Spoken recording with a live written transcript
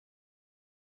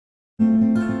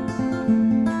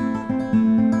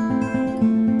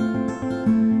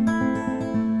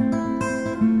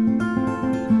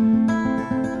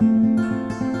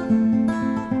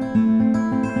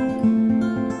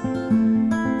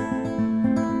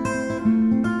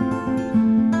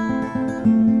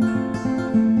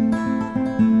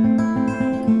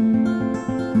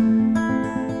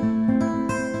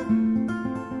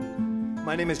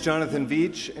is Jonathan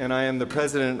Veach, and I am the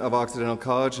president of Occidental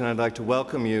College, and I'd like to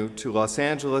welcome you to Los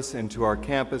Angeles and to our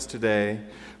campus today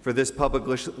for this public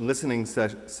listening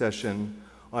session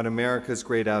on America's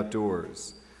Great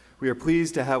Outdoors. We are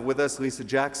pleased to have with us Lisa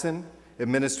Jackson,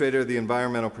 Administrator of the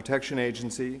Environmental Protection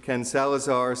Agency, Ken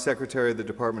Salazar, Secretary of the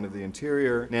Department of the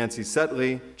Interior, Nancy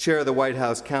Sutley, Chair of the White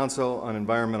House Council on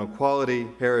Environmental Quality,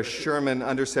 Harris Sherman,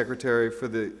 Undersecretary for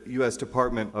the U.S.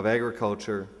 Department of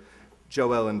Agriculture,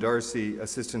 Joelle and Darcy,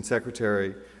 Assistant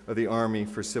Secretary of the Army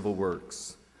for Civil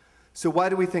Works. So why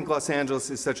do we think Los Angeles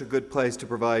is such a good place to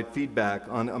provide feedback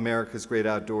on America's Great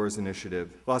Outdoors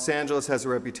initiative? Los Angeles has a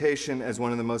reputation as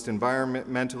one of the most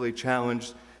environmentally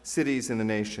challenged cities in the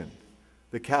nation,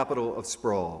 the capital of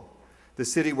sprawl, the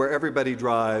city where everybody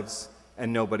drives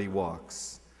and nobody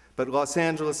walks. But Los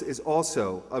Angeles is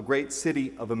also a great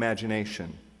city of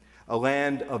imagination, a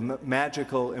land of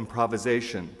magical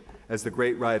improvisation, as the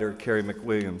great writer Carey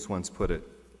McWilliams once put it.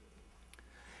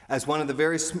 As one of the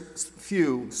very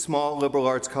few small liberal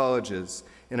arts colleges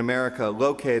in America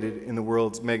located in the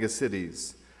world's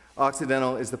megacities,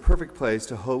 Occidental is the perfect place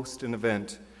to host an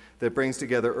event that brings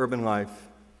together urban life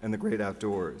and the great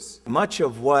outdoors. Much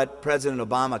of what President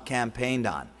Obama campaigned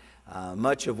on,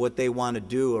 much of what they want to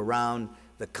do around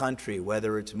the country,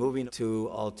 whether it's moving to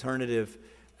alternative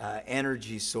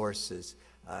energy sources,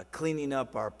 cleaning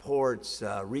up our ports,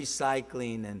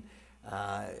 recycling, and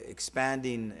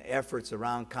expanding efforts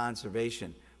around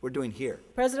conservation, we're doing here.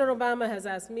 President Obama has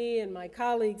asked me and my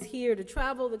colleagues here to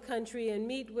travel the country and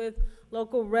meet with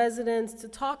local residents to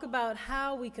talk about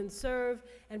how we conserve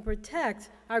and protect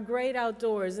our great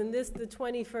outdoors in the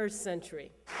 21st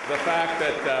century. The fact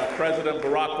that President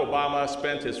Barack Obama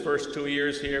spent his first 2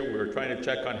 years here, we were trying to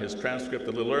check on his transcript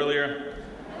a little earlier,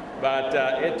 but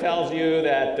it tells you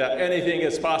that anything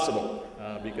is possible.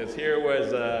 Because here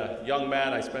was a young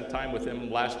man, I spent time with him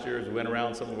last year as we went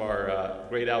around some of our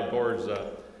great outdoors,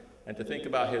 and to think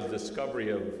about his discovery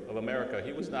of America.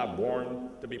 He was not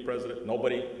born to be president.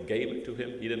 Nobody gave it to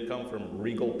him. He didn't come from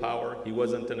regal power. He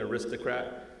wasn't an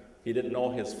aristocrat. He didn't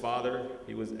know his father.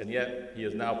 And yet he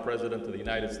is now president of the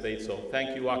United States. So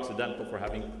thank you, Occidental, for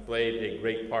having played a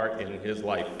great part in his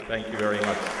life. Thank you very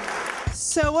much.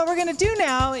 So what we're going to do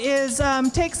now is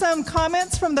take some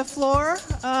comments from the floor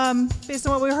based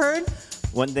on what we heard.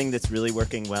 One thing that's really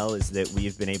working well is that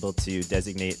we've been able to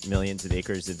designate millions of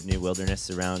acres of new wilderness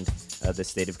around the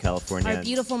state of California. Our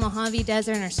beautiful Mojave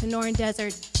Desert and our Sonoran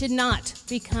Desert should not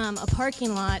become a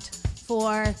parking lot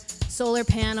for solar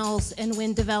panels and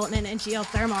wind development and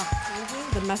geothermal.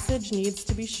 The message needs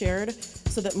to be shared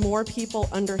so that more people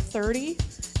under 30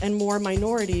 and more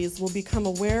minorities will become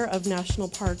aware of national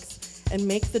parks and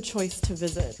make the choice to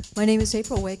visit. My name is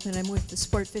April Wakeman. I'm with the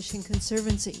Sport Fishing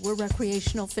Conservancy. We're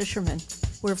recreational fishermen.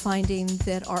 We're finding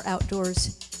that our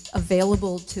outdoors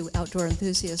available to outdoor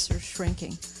enthusiasts are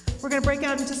shrinking. We're going to break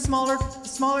out into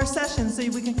smaller sessions so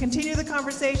we can continue the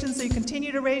conversation, so you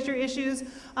continue to raise your issues,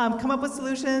 come up with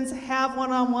solutions, have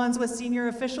one-on-ones with senior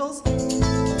officials.